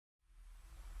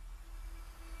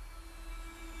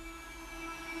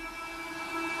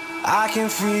I can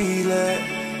feel it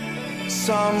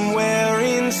somewhere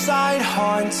inside,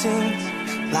 haunting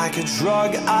like a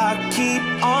drug I keep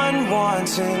on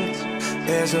wanting.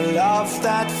 There's a love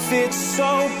that fits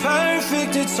so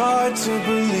perfect, it's hard to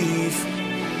believe.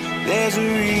 There's a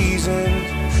reason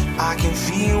I can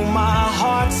feel my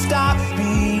heart stop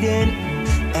beating,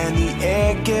 and the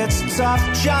air gets tough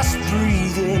just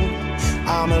breathing.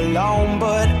 I'm alone,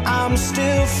 but I'm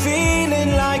still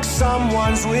feeling like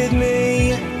someone's with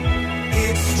me.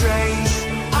 It's strange,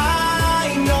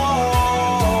 I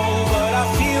know, but I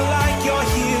feel like you're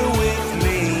here with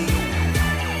me,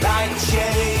 like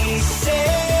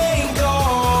chasing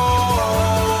ghosts.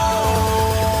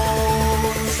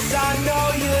 I know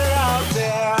you're out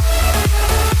there.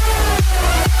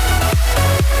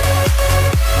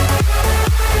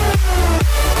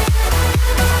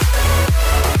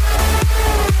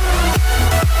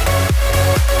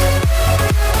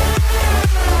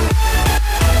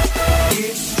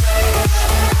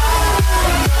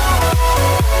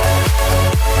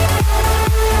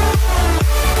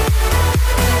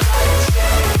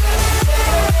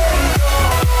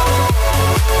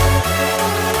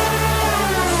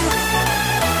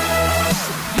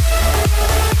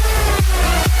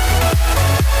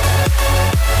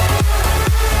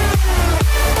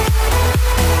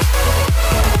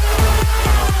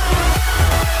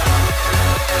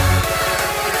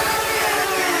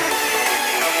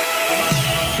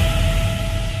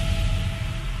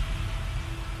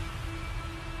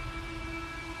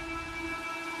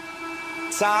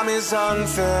 Time is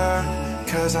unfair,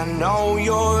 'cause I know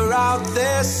you're out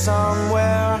there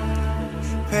somewhere,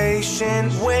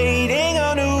 patient, waiting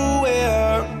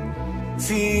unaware,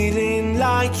 feeling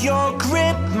like your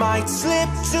grip might slip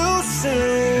too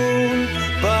soon.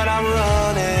 But I'm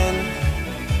running,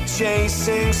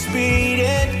 chasing speed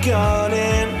and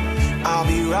gunning. I'll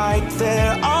be right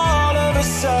there all of a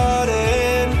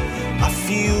sudden. I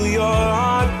feel your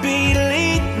heartbeat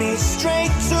lead me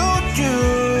straight to you.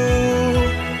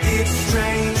 It's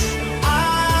strange,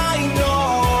 I know,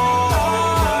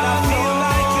 but I feel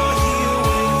like you're here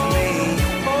with me.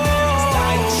 It's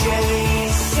like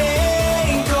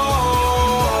chasing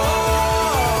ghosts.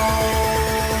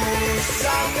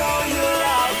 I know you're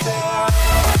out there.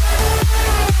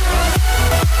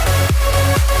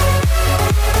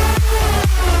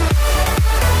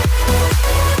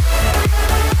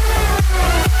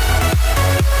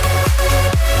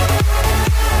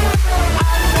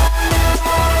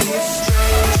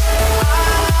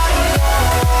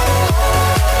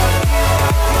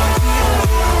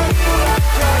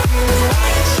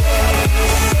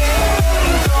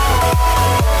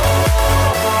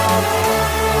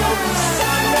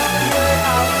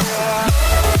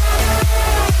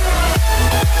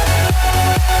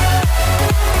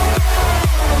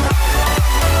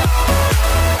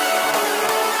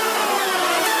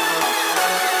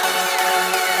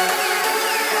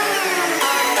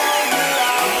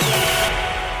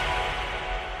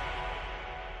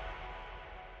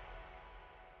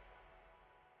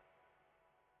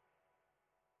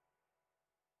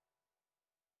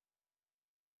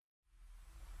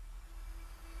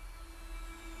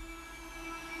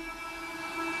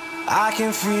 I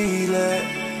can feel it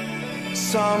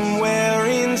somewhere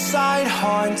inside,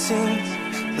 haunting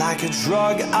like a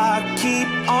drug I keep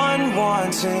on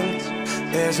wanting.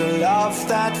 There's a love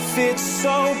that fits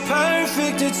so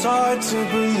perfect, it's hard to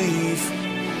believe.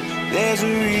 There's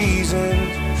a reason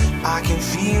I can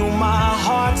feel my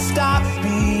heart stop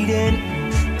beating,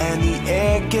 and the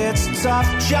air gets tough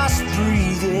just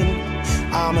breathing.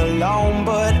 I'm alone,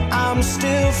 but I'm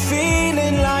still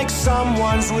feeling like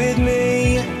someone's with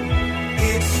me.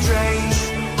 It's strange.